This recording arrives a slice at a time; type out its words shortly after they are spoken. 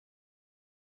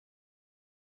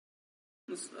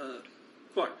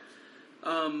Clark.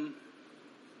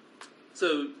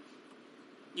 So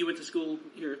you went to school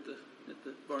here at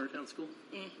the Varnertown school?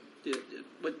 Did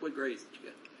what grades did you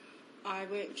get? I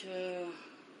went to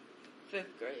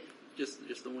 5th grade.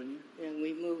 Just the 1 year? Yeah,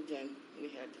 we moved in. We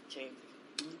had to change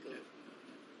the school.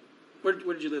 Where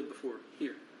did you live before?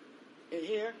 Here? In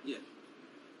here? Yeah.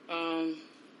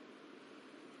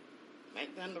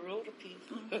 Right down the road a piece.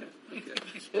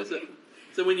 Okay.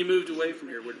 So when you moved away from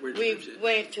here, where did you move to? We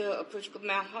went to a place called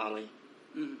Mount Holly.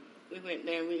 Mm-hmm. We went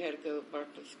there and we had to go to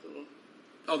Berkeley School.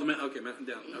 Oh, Mountain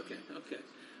down. Okay.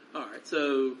 All right.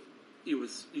 So you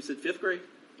said 5th grade?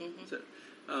 Mm-hmm. So,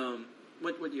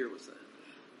 what year was that?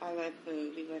 I left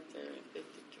when we went there in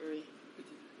 53.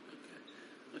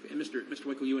 Okay. And Mr.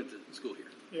 Winkle, you went to school here?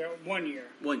 Yeah, 1 year.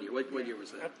 1 year. What year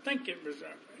was that? I think it was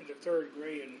in the 3rd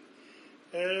grade.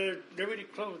 Did we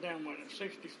close down when in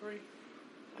 63?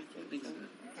 I think so.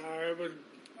 It was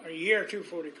a year or two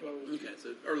before they closed. Okay,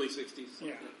 so early 60s.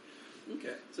 Yeah.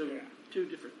 Okay, so 2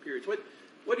 different periods.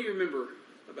 What do you remember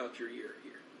about your year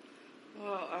here?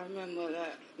 Well, I remember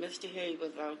that Mr. Hay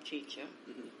was our teacher.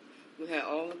 Mm-hmm. We had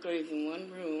all the grades in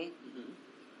one room. Mm-hmm.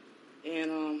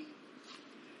 And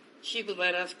she would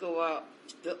let us go out.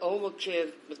 The older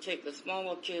kids would take the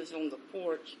smaller kids on the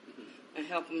porch and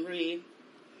help them read.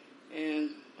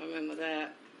 And I remember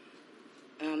that.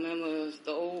 And I remember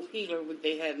the old heater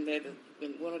they had in there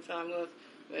when wintertime was,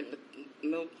 in the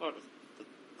middle part of the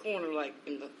corner, like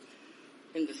in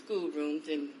the schoolrooms,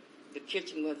 and the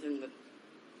kitchen was in the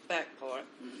back part.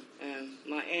 Mm-hmm. And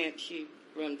my aunt, she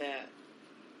run that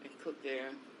and cooked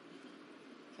there.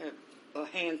 Had a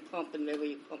hand pump in there where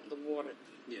you pump the water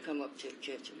come up to the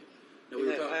kitchen. Now, we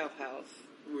had our house.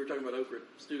 We were talking about okra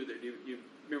stew there. Do you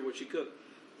remember what she cooked?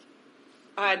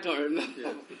 I don't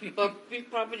remember, but we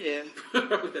probably did.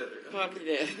 Probably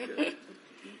did. Okay.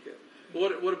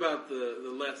 What about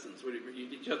the lessons?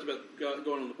 You talked about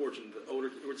going on the porch and the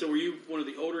older. So were you one of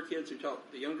the older kids who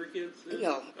taught the younger kids?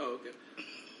 No. Oh, okay.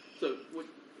 So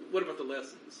what about the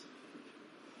lessons?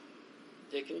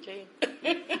 They can change.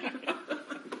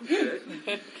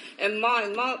 Okay. And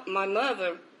my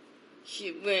mother,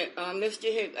 she went, Mr.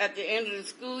 Hicks, at the end of the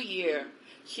school year,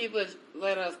 she would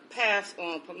let us pass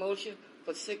on promotion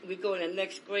for we go in the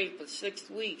next grade for 6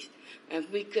 weeks. And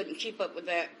if we couldn't keep up with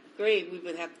that grade, we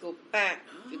would have to go back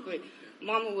to grade. Okay.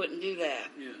 Mama wouldn't do that.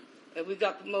 Yeah. If we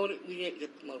got promoted, we didn't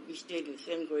get promoted. We stayed in the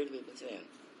same grade we was in.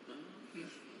 Okay.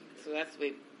 So that's the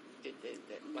way we did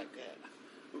that, like that.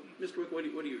 Well, Mr. Wick, what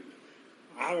do you?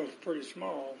 I was pretty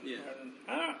small. Yeah.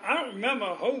 I don't remember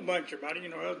a whole bunch about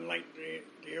it, other than like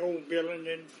the old building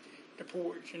and the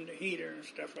porch and the heater and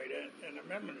stuff like that. And I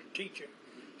remember the teacher,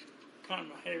 kind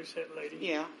of a heavy-set lady.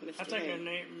 Yeah, Mr. I think her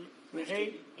name,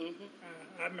 Hay.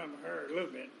 Mm-hmm. I remember her a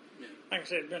little bit. Yeah. Like I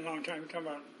said, it's been a long time. You're talking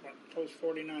about close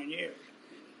 49 years.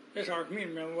 It's hard for me to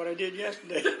remember what I did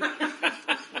yesterday.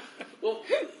 Well,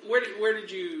 where did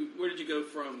you go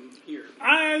from here?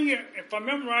 If I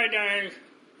remember right,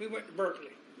 we went to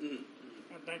Berkeley. Mm-hmm.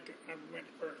 I think I went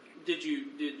to Berkeley. Did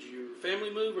your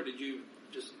family move, or did you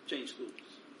just change schools?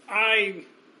 I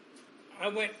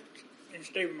went and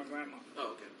stayed with my grandma.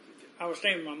 Oh, okay. I was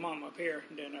staying with my mom up here,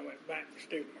 and then I went back and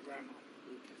stayed with my grandma.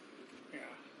 Okay.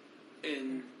 Yeah.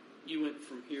 And you went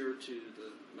from here to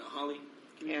the Mount Holly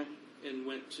community? Yeah. And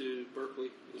went to Berkeley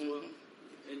as well?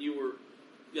 And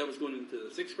that was going into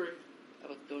the 6th grade? I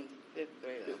was doing the 5th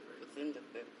grade. I was in the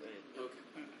 5th grade. Okay.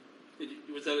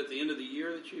 Was that at the end of the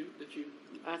year that you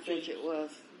I think it was.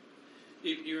 Do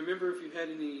you remember if you had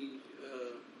any,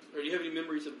 or do you have any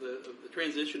memories of the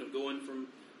transition of going from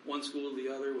one school to the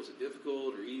other? Was it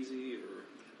difficult or easy? Or?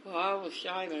 Well, I was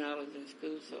shy when I was in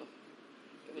school, so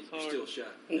it was hard. You're still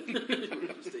shy.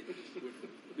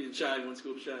 Being shy in one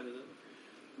school, shy in another.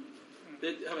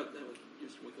 How about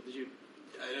Mr. Winkle?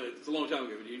 I know it's a long time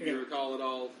ago, but do you recall at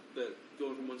all that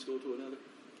going from one school to another?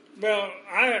 Well,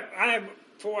 I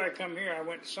before I come here, I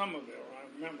went to Somerville. I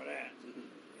remember that.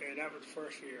 Mm-hmm. And that was the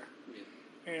first year.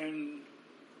 Yeah. And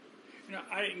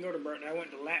I didn't go to Burton. I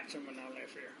went to Latson when I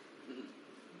left here.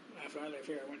 Mm-hmm. After I left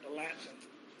here, I went to Latson.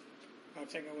 I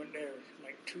think I went there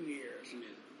like 2 years. Yeah.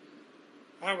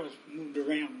 I was moved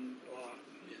around a lot,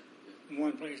 from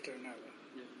one place to another.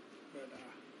 Yeah. But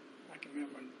I can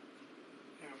remember.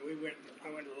 I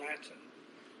went to Latson.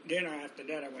 Then after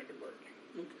that, I went to Berkeley.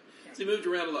 Okay. Yeah. So you moved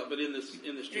around a lot, but in this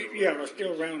general area. Yeah, I was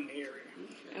still around the area.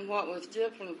 Okay. And what was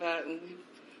different about it,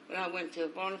 when I went to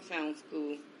Varnertown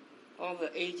school, all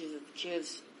the ages of the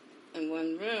kids in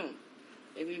one room.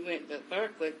 If we went to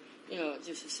Berkeley,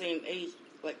 just the same age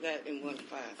like that in one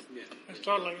class. Yeah. It's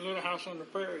sort of like a little house on the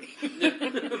prairie.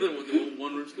 The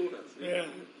one-room schoolhouse. Yeah.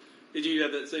 Did you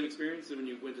have that same experience when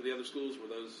you went to the other schools? Were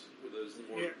those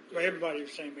more? Yeah, well, everybody was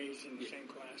the same age in the same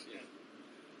class. Yeah.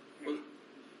 Well,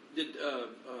 did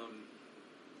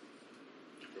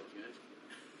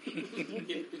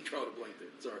you draw a blank there.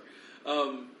 Sorry.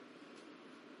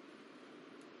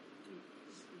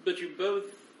 But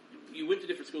you went to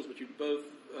different schools, but you both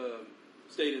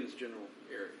stayed in this general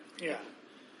area. Yeah.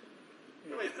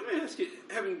 Let me ask you,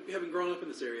 having grown up in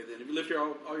this area, then have you lived here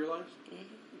all your lives? Mm-hmm.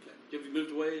 Okay. Have you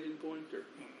moved away at any point, or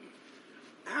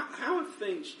how have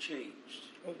things changed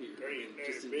here? Great,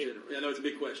 just in big. general. I know it's a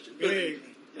big question. Big.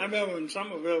 I remember in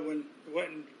Somerville when it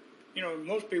wasn't,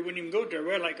 most people wouldn't even go to a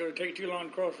red light because it would take too long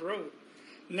to cross the road.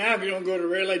 Now if you don't go to a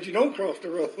red light, you don't cross the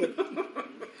road.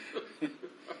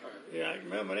 Yeah, I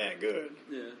remember that good.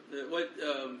 Yeah. What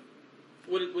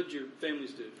did your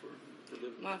families do for a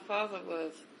living? My father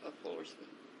was a florisman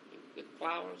with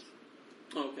flowers.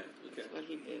 Oh, okay. That's what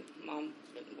he did. Mom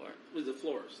didn't work. Was a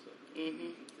florist, though? Mm-hmm.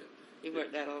 Yeah. He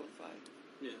worked that all the time.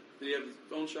 Yeah. Did he have his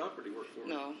own shop, or did he work for?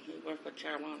 No, he worked for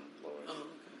Carolina Florist. Oh,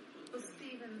 okay. Well,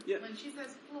 Stephen, Yeah. when she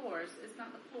says floors, it's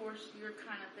not the floors you're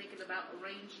kind of thinking about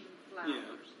arranging flowers.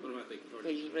 Yeah. What am I thinking? So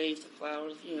he raised the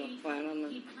flowers, plant them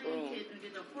He and grow them. planted and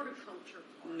did a horticulture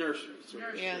part. Nursery.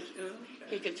 Sort of. Yeah.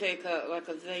 He could take a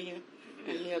azalea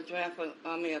and he'll draft a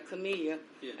camellia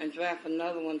and draft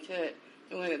another one to it.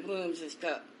 And when it blooms, it's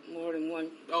got more than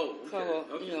one color,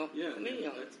 camellia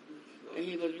on it. And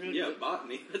he would root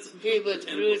botany. He would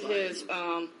root his,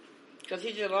 because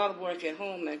he did a lot of work at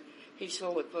home and he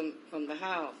sold it from the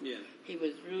house. Yeah. He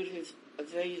would root his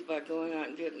azaleas by going out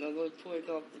and getting a little twig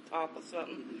off the top or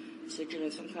something, sticking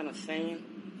in some kind of sand.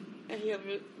 And he'll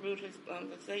root his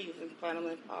azaleas and plant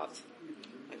them in pots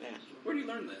like that. Where did he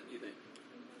learn that, do you think?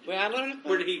 Where I learned it from?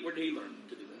 Where did he learn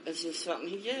to do that? It's just something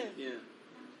he did. Yeah.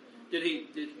 Did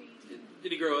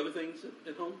he grow other things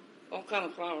at home? All kind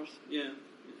of flowers. Yeah.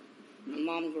 And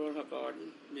Mom grew in her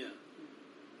garden. Yeah.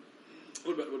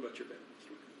 What about your family?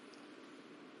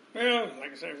 Well,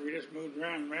 like I said, we just moved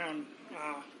around.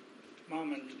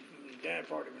 Mom and Dad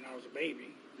parted when I was a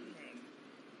baby.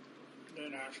 And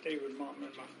then I stayed with Mom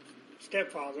and my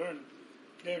stepfather, and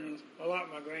then a lot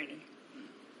with my granny.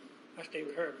 I stayed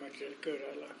with her as much as I could.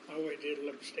 I always did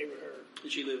love to stay with her.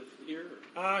 Did she live here?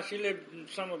 She lived in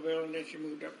Somerville, and then she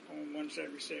moved up on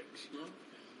 176. No?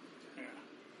 Yeah,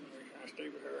 I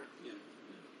stayed with her. Yeah.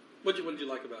 What did you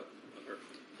like about her?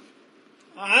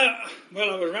 I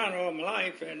was around her all my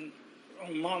life, and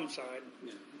on Mom's side,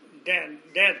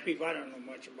 Dad's people, I don't know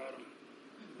much about them.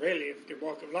 Really, if they a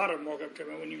lot of them walk up to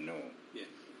me, I wouldn't even know them. Yeah.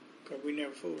 Because we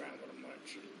never fooled around with them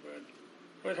much. But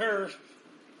with her,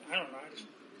 I don't know, I just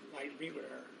like to be with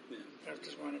her. Yeah. That's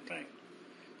just one of the things.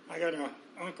 I got an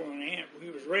uncle and aunt. We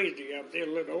was raised together. They're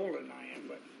a little older than I am,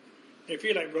 but they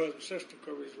feel like brothers and sisters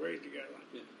because we was raised together.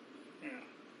 Yeah. Yeah.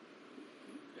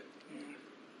 Yeah.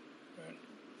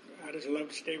 But I just love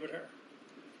to stay with her.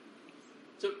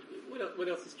 So what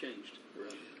else has changed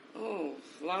around here? Oh,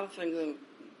 a lot of things.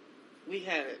 We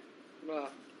had it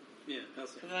rough. Yeah,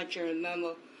 how's that? Because I can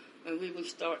remember when we would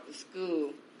start the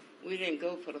school, we didn't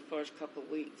go for the first couple of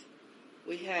weeks.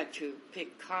 We had to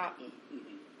pick cotton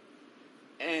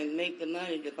and make the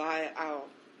money to buy our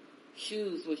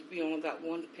shoes, which we only got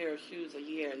one pair of shoes a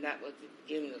year, and that was the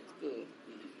beginning of school.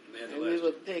 And we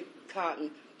would pick cotton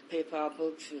to pay for our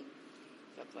books and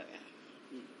stuff like that.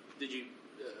 Did you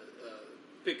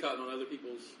pick cotton on other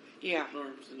people's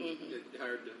arms and get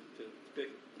hired to pick?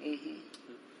 Mm-hmm.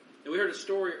 And we heard a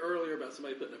story earlier about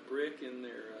somebody putting a brick in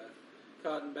their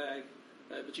cotton bag,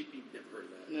 but you've never heard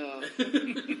of that. No.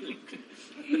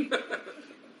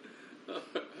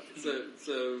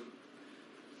 So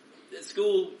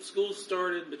school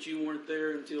started, but you weren't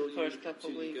there until you got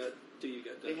done.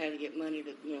 We had to get money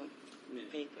to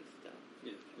pay for the stuff.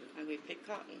 Yeah. And we picked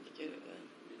cotton to do it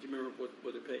with. Do you remember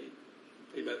what it paid?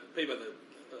 Paid by the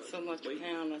so much weight? a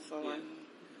pound. That's all I know.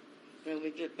 And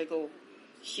we get big old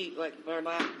sheet like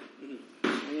burlap, and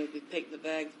then we pick the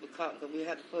bags of cotton. But we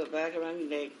had to put a bag around your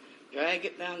neck, drag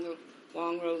it down the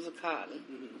long rows of cotton,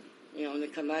 and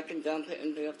then come back and dump it,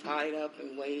 and they'll tie it up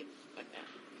and weigh it like that.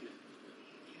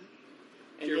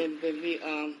 Yeah. And then when we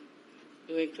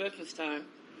during Christmas time,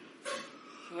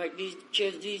 like these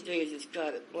kids these days, it's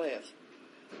got it blessed.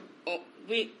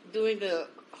 We during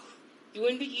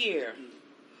the year,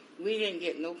 we didn't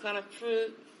get no kind of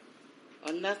fruit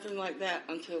or nothing like that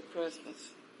until Christmas.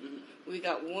 We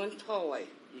got one toy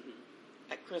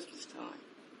at Christmas time.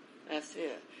 That's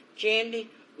it. Candy,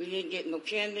 we didn't get no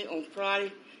candy on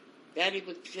Friday. Daddy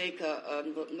would take a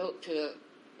note to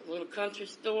the little country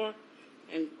store,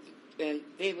 and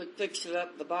they would fix it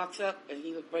up, the box up, and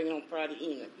he would bring it on Friday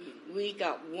evening. We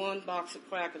got one box of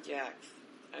Cracker Jacks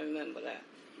I remember that.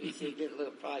 We used to get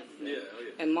little prizes. Yeah, oh,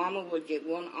 yeah. And Mama would get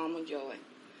one almond joy.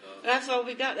 And that's all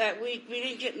we got that week. We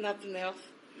didn't get nothing else.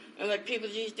 And like people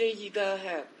these days, you gotta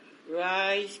have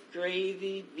rice,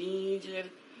 gravy, beans, and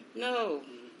everything. No.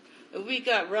 If we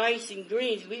got rice and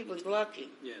greens, we was lucky.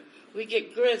 Yeah. We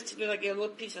get grits, we like get a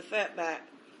little piece of fat back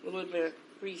with a little bit of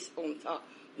grease on top.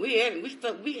 We had it. We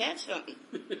thought we had something.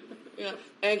 You know,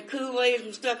 and Kool-Aid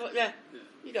and stuff like that. Yeah.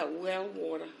 You got well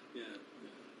water. Yeah.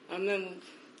 I remember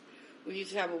we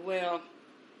used to have a well,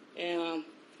 and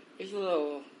these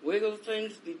little wiggle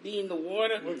things be in the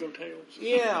water. Wiggle tails.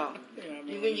 Yeah. Yeah,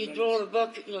 When you draw the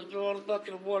bucket, draw the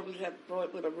bucket of water, we have to draw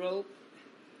it with a rope.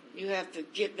 You have to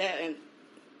get that and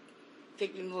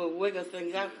take them little wiggle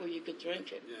things out before you could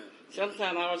drink it. Yeah.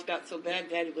 Sometimes ours got so bad,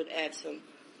 Daddy would add some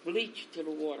bleach to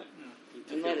the water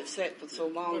and let it set for so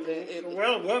long that it The would,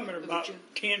 well wasn't about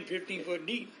 10, 15 foot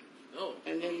deep. Oh.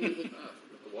 and then we would,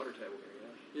 The water table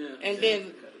area. Yeah. and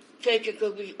then take it,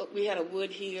 because we had a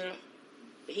wood heater,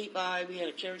 the heat by, we had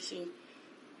a kerosene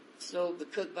stove to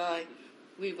cook by.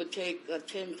 We would take a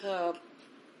tin tub,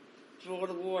 draw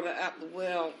the water out the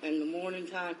well in the morning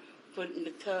time, put it in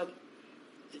the tub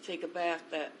to take a bath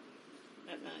that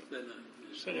night. That night.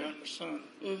 Sit out in the sun.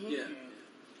 Mm-hmm. Yeah.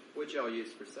 What'd y'all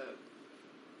use for soap?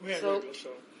 We had Soap. regular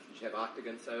soap. Did you have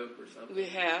Octagon soap or something? We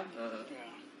have. Uh-huh. Yeah.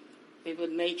 We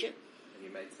would make it. And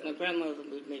you made My soap? grandmother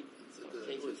would make So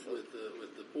taste of soap.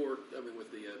 with the pork, I mean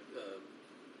with the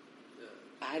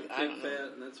I pig don't know.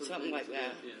 fat and that sort Something of like thing.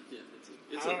 that. Yeah.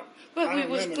 It's I a don't- But I we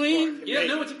don't was remember clean. part. yeah.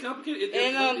 No, it's a complicated.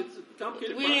 And, It's a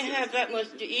complicated. We didn't process. have that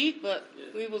much to eat, but Yeah.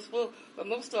 we was full. But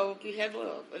most of it, we had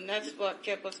love, and that's what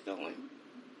kept us going.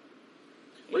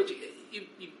 What did you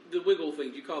the wiggle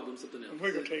things? You called them something else.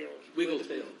 Wiggle tails. Wiggle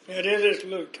tails. Yeah, it is this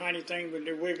little tiny thing with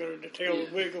the wiggle, the tail Yeah.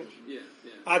 wiggles. Yeah.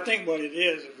 I think what it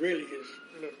is really his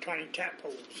little tiny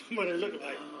tadpoles. What it looked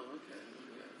like. Oh,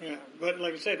 okay. Yeah, but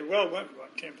like I said, the well wasn't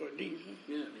about 10 foot deep.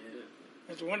 Yeah.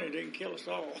 That's the one that didn't kill us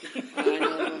all. I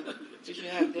know. Did you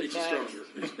have good Makes you bags?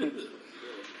 stronger.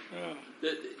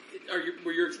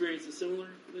 Were your experiences similar?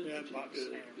 Then? Yeah, about the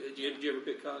same. Did you ever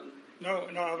pick cotton? No,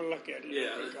 I was lucky I didn't.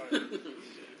 Yeah.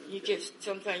 You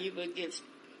sometimes you would get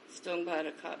stung by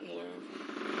the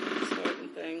cottonworm, certain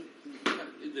thing.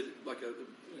 Is it like a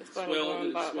It's got a swell? worm Did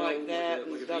it about swell like that.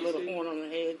 like It's a got a little bee horn on the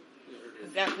head. sting?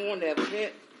 It's that horn that was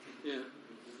hit. Yeah.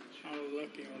 I was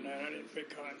lucky on that. I didn't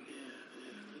pick cotton.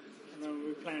 I remember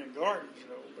we planted gardens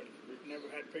though, but never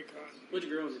had pick cotton. What'd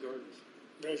you grow in the gardens?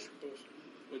 Vegetables,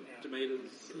 With Yeah. tomatoes?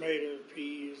 tomatoes,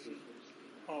 peas, and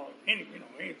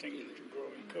anything you could grow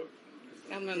and cook.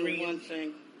 I remember Greens. one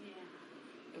thing.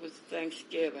 It was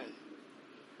Thanksgiving.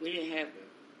 We didn't have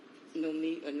no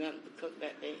meat or nothing to cook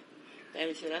that day.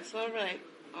 Daddy said, "That's all right.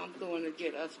 I'm going to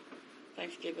get us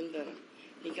Thanksgiving dinner."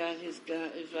 He got his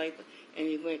gun, his rifle, and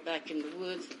he went back in the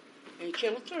woods and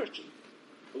killed a turkey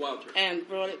A wild turkey. and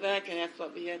brought it back, and that's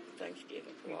what we had for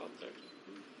Thanksgiving, wild turkey.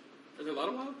 Are there a lot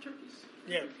of wild turkeys?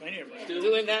 Yeah, plenty of them. Still?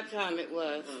 During that time, it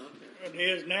was. Okay. It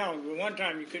is now. But one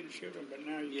time you couldn't shoot them, but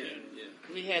now you Yeah, can. yeah.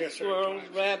 We had Yes, sir, squirrels,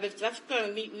 times. rabbits. That's the kind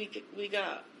of meat we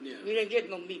got. Yeah. We didn't get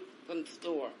no meat from the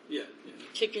store. Yeah,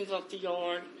 Chickens off the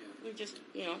yard. Yeah. We just,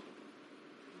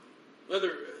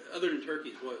 Other than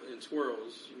turkeys, what and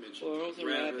squirrels? You mentioned Squirrels and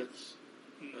rabbits.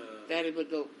 Daddy would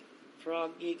go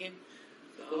frog gigging.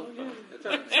 Oh, yeah.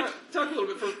 Talk a little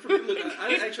bit for people that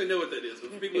I actually know what that is,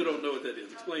 but for people who don't know what that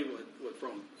is, explain what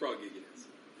frog gigging is.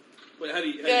 How do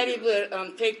you Daddy do it?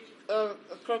 would take a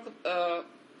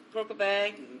crocker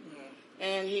bag,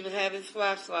 and he would have his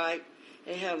flashlight,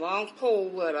 and he had a long pole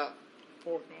with a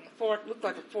Pork on it. fork, looked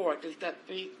like a fork. It's got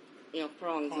three,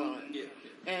 prongs on it. Yeah.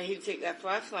 And he'd take that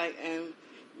flashlight, and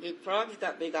the frog's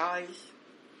got big eyes,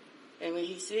 and when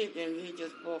he see it, then he'd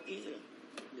just walk easy.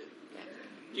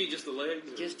 You eat just the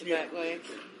legs? Or? Just the back legs.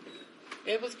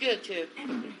 It was good too.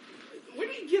 Where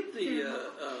do you get the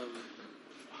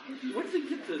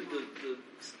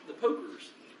pokers?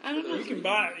 I don't know. You can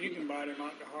buy them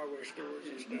out the hardware stores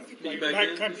and stuff. Back Like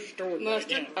then? country stores back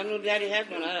Mustard. then. I know Daddy had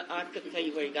one. I couldn't tell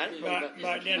you where he got it from.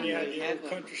 Back then you had He the had old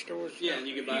one. country stores. Yeah, and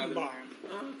you could buy them. them.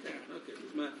 Oh, okay.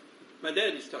 'Cause my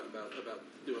dad used to talk about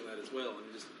doing that as well, and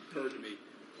it just occurred to me.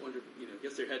 I wonder, I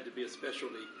guess there had to be a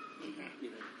specialty,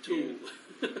 tool.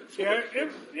 Yeah,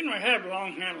 it had a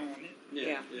long handle on it,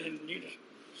 Yeah. and you just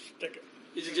stick it.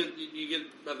 Is it just you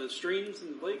get by the streams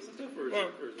and lakes and stuff, or is Well,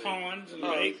 it, ponds and Oh,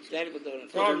 lakes. Daddy would go to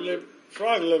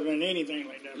Frogs live in anything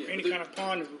like that. Yeah, Any but kind of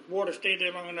pond, if water stayed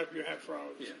there long enough, you have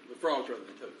frogs. Yeah, but frogs rather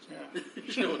than toads. Yeah.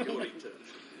 You don't go eat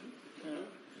toads.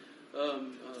 Yeah.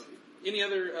 Any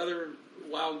other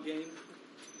wild game?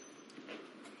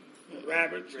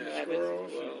 Rabbits, and Rabbits,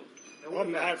 squirrels. squirrels. Well,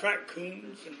 matter of fact,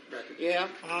 coons. And, Yeah.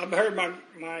 I've heard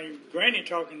my granny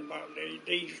talking about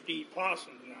they used to eat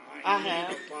possums. Now, I ain't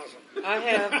have. eat no possum. I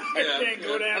have. I can't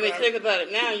go down. I mean, think about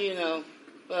it now,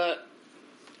 but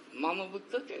Mama would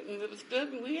cook it, and it was good,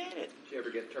 and we ate it. Did you ever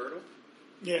get turtle?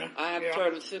 Yeah. I have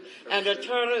turtle soup. And the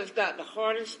turtle has got the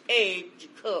hardest egg to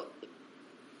cook.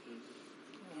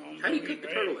 How do you cook the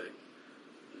turtle egg?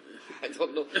 I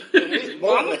don't know.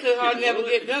 Mama could hardly never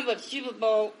get done, but she was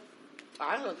about,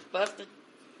 I don't know, busted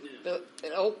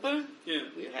it open. Yeah.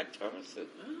 We had turtle soup.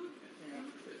 Yeah.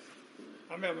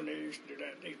 I remember they used to do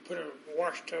that. They put a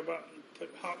wash tub up and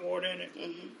put hot water in it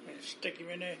and stick him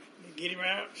in there and get him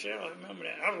out. Shell. I remember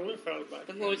that. I was a little fellow back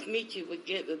The then. most meat you would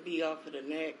get would be off of the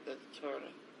neck of the turtle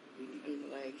and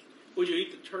the leg. Would you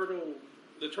eat the turtle,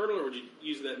 or would you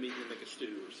use that meat to make a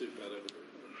stew or soup out of it?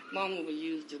 Mama would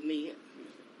use the meat.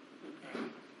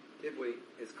 Did we,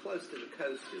 as close to the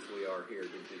coast as we are here,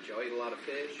 did y'all eat a lot of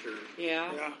fish? Or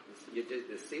Yeah. Yeah. you did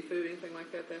the seafood, anything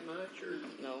like that much? Or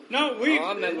No. No,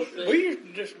 I remember we used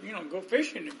to just go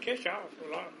fishing and catch off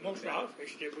most of our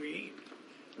fish that we eat.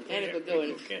 And it would go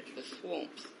in the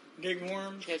swamps, Dig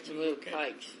worms. catch the little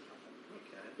pikes.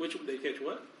 okay. Which would they catch?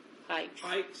 What? Pikes.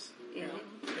 Pikes. Yeah,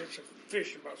 it's a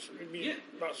fish about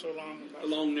so long, A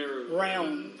long, narrow.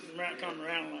 come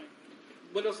round like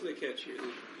What else do they catch here?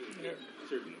 Yeah. Is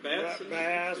there bass?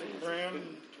 bass,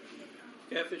 brim,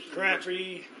 Catfish?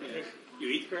 crappie. Yeah. You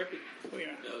eat crappie? Oh,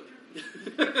 yeah.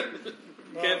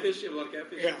 No. Catfish? You have a lot of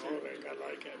catfish? Yeah, they got a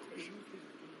lot of catfish.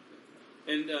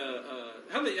 And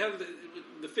how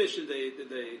the fish, did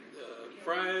they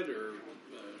fry it or?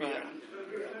 Yeah,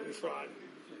 we fried.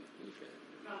 Okay.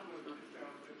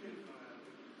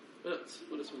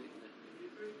 What else we eat?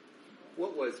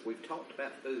 We've talked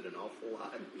about food an awful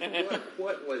lot.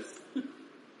 What was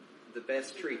the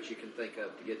best treat you can think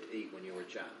of to get to eat when you were a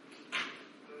child?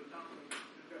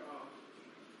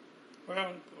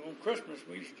 Well, on Christmas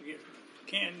we used to get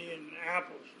candy and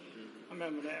apples. I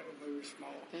remember that when we were small.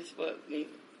 That's what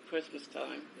Christmas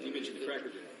time. You mentioned the Cracker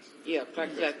Jacks. Yeah,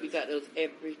 Cracker Jacks. We got those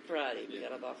every Friday. We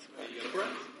got a box of Cracker You got a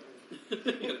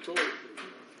prize. You got a toy.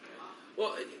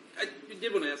 Well, I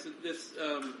did want to ask this.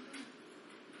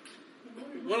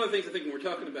 One of the things I think when we're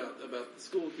talking about the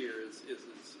school here is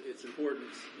its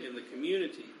importance in the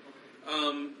community.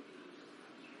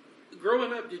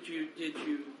 Growing up, did you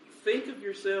think of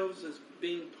yourselves as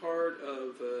being part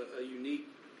of a unique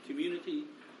community?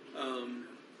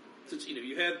 Since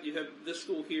you have this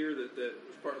school here that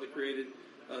was partly created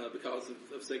because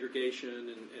of segregation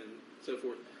and so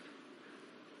forth.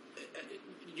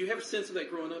 Did you have a sense of that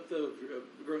growing up, though?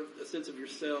 A sense of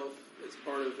yourself as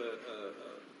part of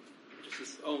just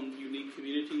this own unique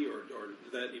community, or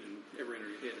did that even ever enter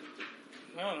your head?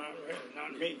 No, not really,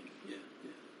 not me. Yeah.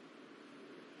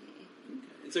 Okay.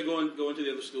 And so going to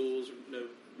the other schools, no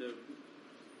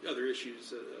other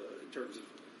issues in terms of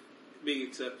being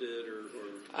accepted or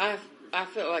I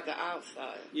felt like an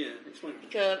outsider. Yeah, explain.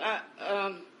 Because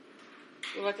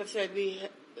like I said, we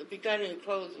got any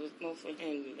clothes was mostly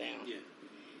hand me down. Yeah.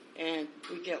 And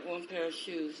we get one pair of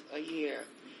shoes a year.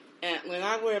 And when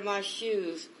I wear my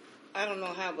shoes, I don't know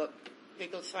how, but they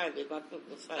go sideways. My foot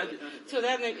goes sideways. So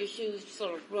that makes your shoes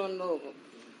sort of run over.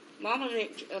 Mama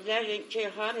Daddy didn't care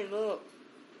how they look.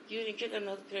 You didn't get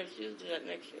another pair of shoes to that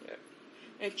next year.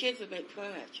 And kids would make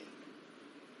fun at you.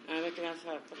 I reckon that's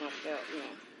how I felt,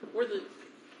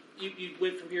 You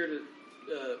went from here to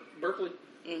Berkeley?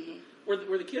 Mm-hmm.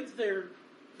 Were the kids there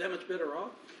that much better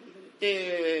off?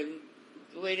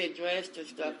 The way they dressed and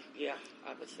stuff, yeah,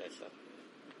 I would say so.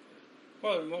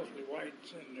 Well, they're mostly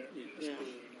whites in the school,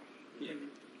 Yeah.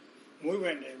 When we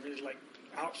went there, it was like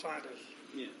outsiders.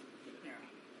 Yeah. Yeah.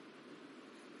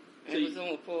 And it was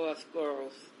only 4 of us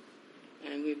girls,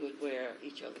 and we would wear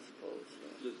each other's clothes.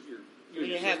 So. We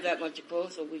didn't have that much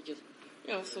clothes, so we just,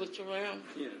 switch around.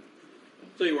 Yeah.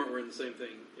 So you weren't wearing the same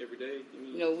thing every day?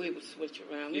 No, we would switch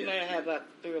around. We might have about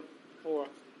 3 or 4,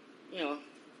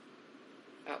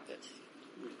 outfits,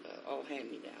 all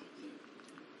hand-me-down.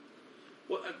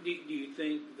 Well, do you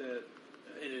think that,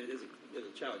 and as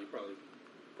a child you probably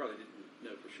didn't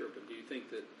know for sure, but do you think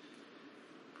that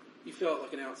you felt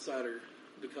like an outsider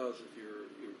because of your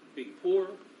being poor,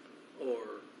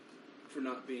 or for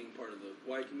not being part of the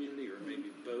white community, or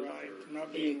maybe both? Right, or, for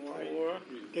not being white. Poor.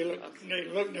 They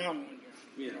look down on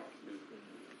you. Yeah.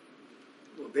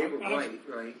 Well, they were white,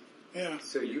 right? Yeah.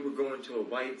 So you were going to a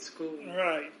white school?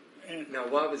 Right. And Now,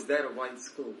 why was that a white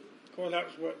school? of course, that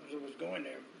was what was going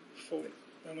there before.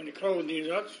 And when they closed these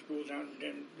other schools down,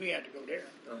 then we had to go there.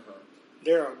 Uh-huh.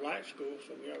 They're a black school,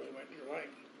 so we always went to the white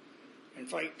and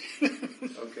fight.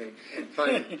 Okay, and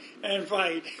fight. And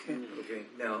fight. Okay,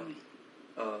 now,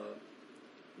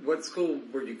 what school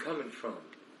were you coming from?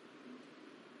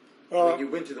 Well, When you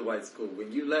went to the white school,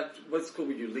 when you left, what school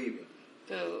were you leaving?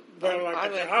 So, well, like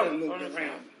I said, I went to moved Varnertown.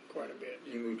 around quite a bit.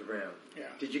 You moved around. Yeah.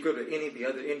 Did you go to any of the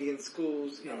other Indian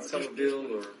schools No, in just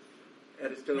Somerville or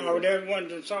Edisville? No, there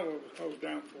wasn't in summer. I was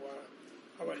down for a while.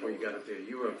 I wasn't Before you got over up there,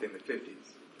 you were up there in the 50s.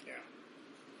 Yeah.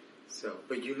 So,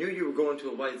 but you knew you were going to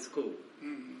a white school.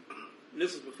 Mm-hmm. And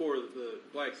this is before the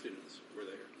black students were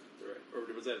there, right?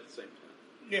 Or was that at the same time?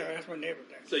 Yeah, that's when they were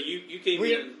there. So you came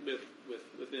in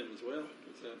with them as well?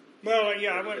 Is that, Well,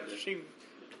 yeah, I went to see.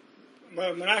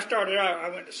 Well, when I started out, I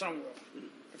went to Somerville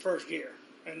the first year,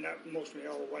 and that mostly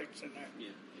all whites in there. yeah.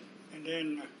 And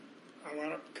then I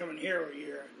wound up coming here a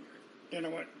year. Then I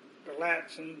went to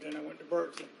Latson, then I went to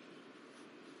Berkeley.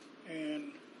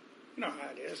 And you know how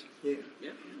it is. Yeah.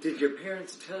 Yeah. Did your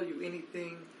parents tell you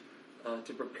anything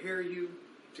to prepare you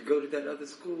to go to that other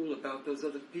school about those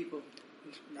other people?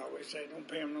 I always say, don't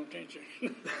pay them no attention. You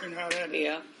know how that is.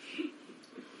 Yeah.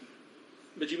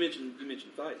 But you mentioned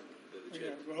fighting.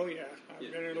 Yeah, well, yeah, I've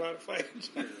Yeah. been in a lot of fights.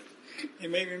 It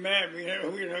made me mad. We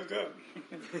hook up.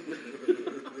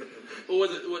 Well,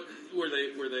 was it? What were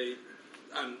they?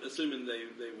 I'm assuming they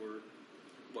were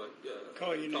what?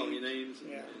 Calling you calling names. you names.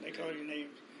 Yeah, they call you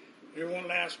names. It won't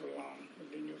last for long.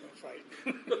 Then you're gonna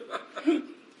fight.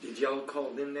 Did y'all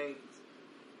call them names?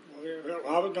 Well,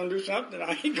 I was gonna do something.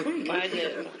 I ain't gonna. I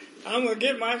did. I'm gonna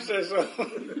get my say so.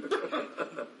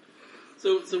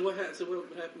 So what happened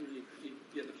when you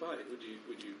get in a fight? Would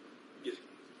you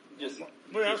just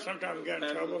Well, sometimes we got in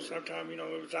trouble. Sometimes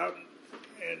it was out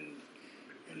in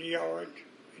the yard.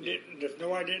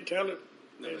 Nobody didn't tell it.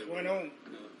 It just went on.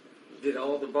 Did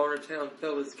all the Varnertown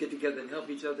fellas get together and help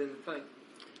each other in the fight?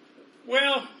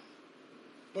 Well,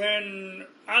 when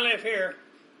I left here,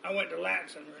 I went to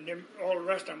Latson, and then all the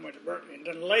rest of them went to Berkeley. And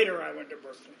then later I went to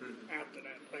Berkeley after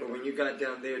that. But when you got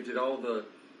down there, did all the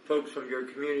folks from your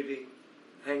community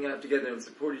hang out together and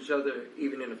support each other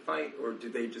even in a fight, or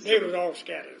did they just... They was all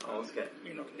scattered. All scattered.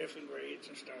 Different grades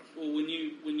and stuff. Well, when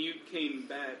you came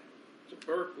back to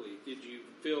Berkeley, did you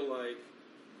feel like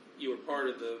you were part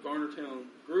of the Varnertown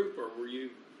group, or were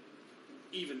you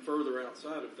even further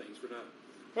outside of things for not?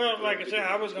 Well, like I said,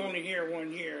 I was only here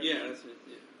 1 year. Yeah, that's it.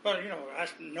 Yeah. But, I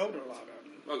know a lot of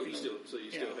them. Oh, you still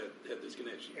yeah. had these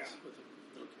connections Yeah. with them.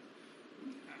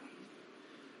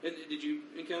 Okay. And did you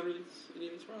encounter any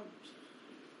of these problems?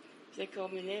 If they call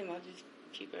me name, I just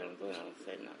keep it on going. I don't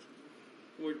say nothing.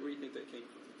 Where do you think that came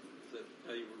from? Is that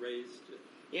how you were raised?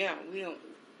 Yeah, we don't.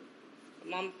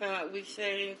 Mama found out we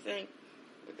said anything,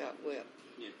 we got whipped.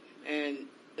 Yeah. And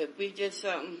if we did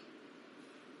something,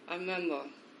 I remember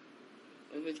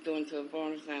we was going to a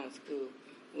Varnertown school.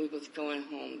 We was going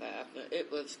home that afternoon.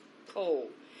 It was cold.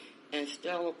 And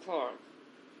Stella Clark,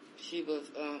 she was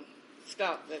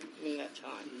scout in that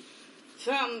time.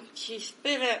 Something, she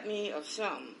spit at me or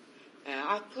something, and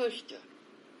I pushed her.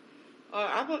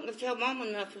 I wasn't going to tell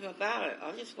Mama nothing about it.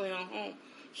 I just went on home.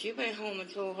 She went home and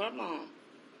told her mom.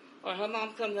 Or her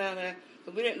mom come down there,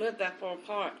 because we didn't live that far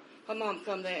apart. Her mom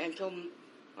come there and told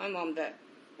my mom that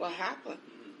what happened.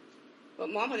 But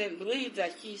Mama didn't believe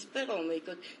that she spit on me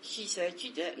because she said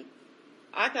she didn't.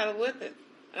 I got a whipping.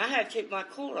 And I had to take my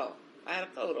coat off. I had a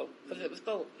coat off because it was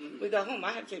cold. We got home.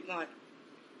 I had to take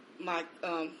my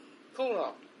coat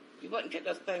off. You wouldn't get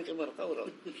a spanking with a coat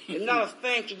on. It's not a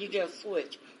spanking, you get a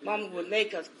switch. Mama would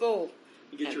make us go.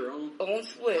 You get your own? Own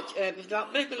switch. And if it's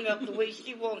not big enough the way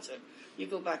she wants it, you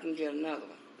go back and get another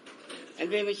one.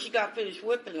 And then when she got finished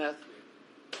whipping us,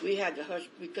 we had to hush.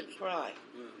 We couldn't cry.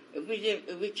 If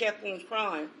we kept on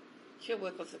crying, she'll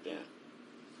whip us again.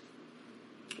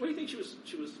 What do you think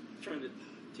she was trying to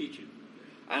teach you?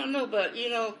 I don't know, but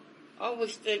I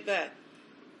always think that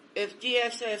if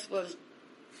DSS was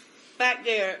back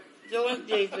there during the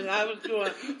days when I was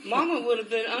growing, Mama would have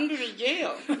been under the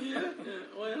jail. Yeah,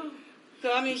 well.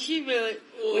 So I mean, she really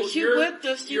Well, when she whipped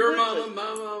us, she your whipped mama, us.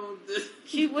 my mama.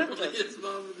 She whipped us. His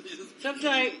mama.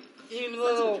 Sometimes even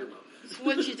little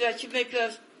switches that she make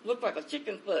us look like a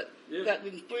chicken foot. Yeah. Got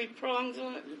these 3 prongs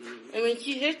on it. And when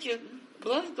she hits you,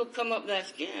 blood's gonna come up that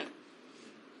skin.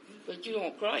 But you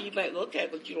don't cry. You might look at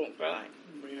it, but you don't cry.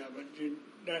 Yeah, but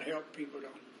that helped people, though.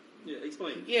 Yeah,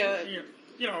 explain. Yeah.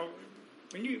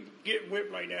 When you get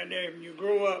whipped like that there, when you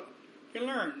grow up, you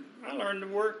learn. I learned to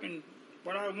work, and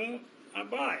what I want, I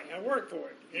buy. I work for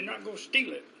it, and not go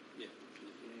steal it. Yeah.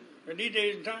 But these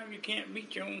days and time, you can't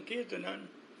beat your own kids or nothing.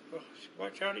 Well,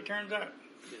 watch how it turns out.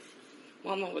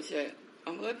 Mama would say,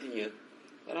 I'm whipping you,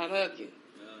 but I love you.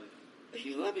 If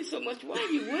you love me so much, why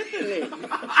are you whipping me? It's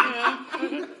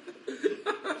going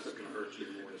to hurt you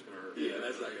more. It's going to hurt you. Yeah,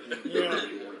 that's not going to Yeah. hurt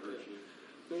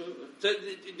you. So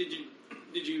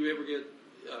did you ever get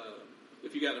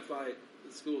if you got in a fight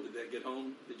at school, did that get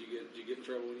home? Did you get in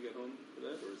trouble when you got home for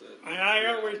that, or is that?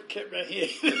 I always kept that hid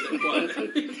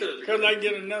quiet? because I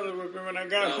get another whipping when I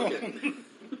got Oh, okay. home.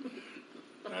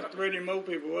 That's the way most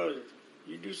people was.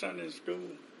 You do something in school,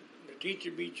 the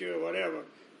teacher beat you or whatever.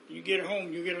 You get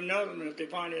home, you get another one if they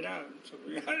find it out. So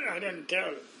I didn't tell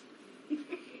it.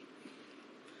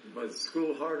 Was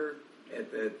school harder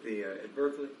at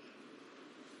Berkeley?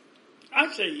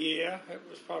 I'd say yeah, it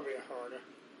was probably harder.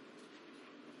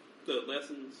 The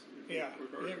lessons. Yeah, were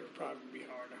it harder. would probably be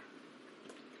harder.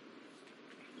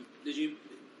 Did you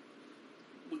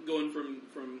going from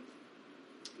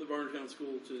the Varnertown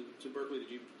school to Berkeley?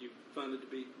 Did you find it to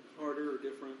be harder or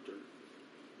different or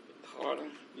Harder.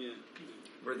 yeah?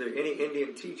 Were there any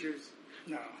Indian teachers?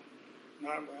 No,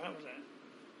 not where I was at.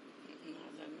 No,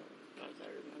 I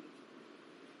remember.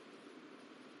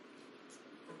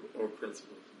 Or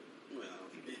principals? Well,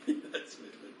 that's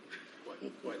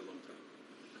been quite a long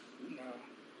time. No.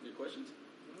 Any questions?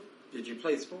 Did you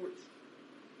play sports?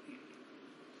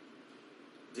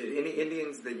 Did any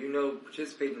Indians that you know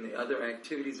participate in the other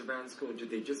activities around school? Did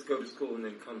they just go to school and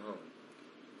then come home?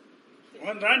 The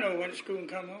ones I know went to school and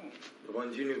come home. The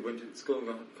ones you knew went to school and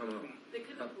come home? They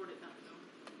couldn't afford it not to go.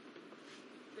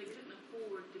 They couldn't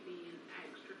afford to be in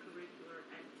extracurricular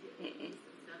activities and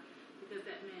stuff because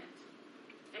that meant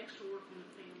extra work on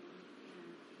the family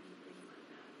and things like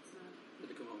that. So,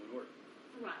 Did they come home and work?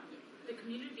 right. The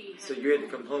community had So you had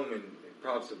to come home and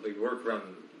possibly work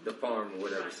around the farm or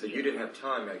whatever, so you didn't have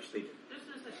time actually. There's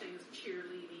no such thing as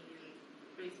cheerleading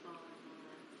and baseball and all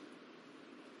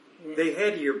that. They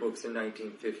had yearbooks in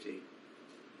 1950.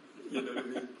 You know what I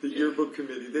mean? The yearbook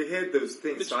committee. They had those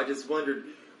things. So I just wondered,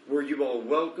 were you all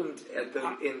welcomed at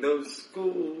in those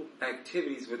school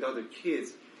activities with other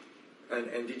kids?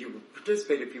 And did you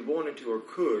participate if you wanted to or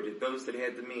could, those that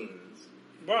had the means?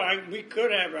 Well, we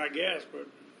could have, I guess, but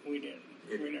we didn't.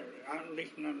 Yeah. We never did. At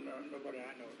least nobody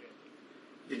I know did.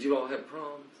 Did you all have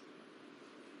proms?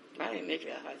 I didn't make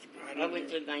it out of high school. I I didn't went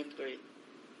do to ninth grade.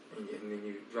 And then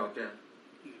you dropped out?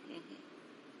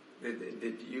 Mm-hmm.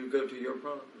 Did you go to your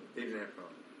prom? They didn't have prom.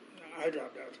 I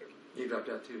dropped out too. You dropped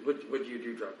out too. What did you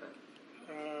do drop out?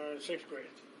 6th grade.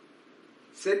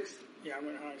 6th? Yeah, I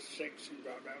went to high 6 and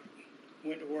dropped out.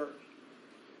 Went to work.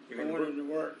 You I went to wanted to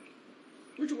work.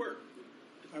 Where'd you work?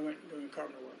 I went doing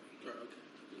carpenter work. Oh,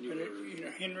 okay. And And you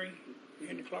were,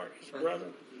 Henry Clark, his Uh-huh. brother.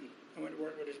 I went to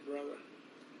work with his brother.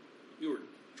 you were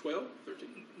 12, 13?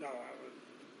 No, I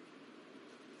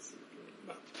was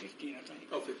about 15, I think.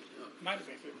 Oh, 15. Oh. Might have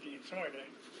been 15, somewhere there.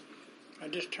 I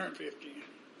just turned 15.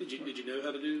 Did you know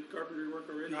how to do carpentry work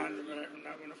already? Not when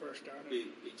I first started.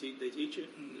 They teach you?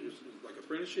 There's like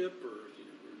apprenticeship or?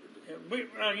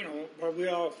 Yeah, we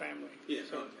all family. Yeah.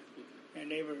 So, Okay.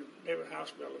 and they were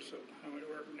house builders, so I went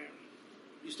to work with them.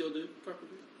 You still do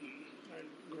carpentry?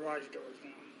 Garage doors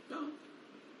now. No.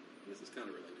 I guess it's kind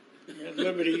of related. Yeah, it's a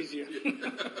little bit easier.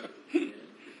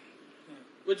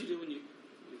 What'd you do when you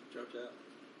dropped out?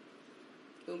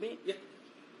 Who, me? Yeah.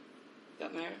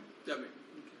 Got married. Got me.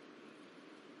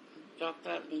 Dropped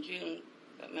out in June.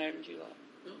 Got married in July.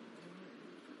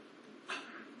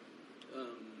 Oh.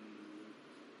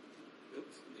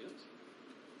 Oops. Anything else?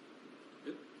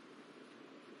 Good.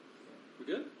 We're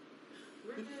good.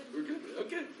 We're good.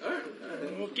 Okay. All right.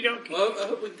 Okie dokie. Well, I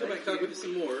hope we can come back and talk with you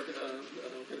some more.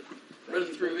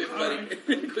 Running through everybody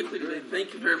quickly today.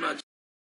 Thank you very much.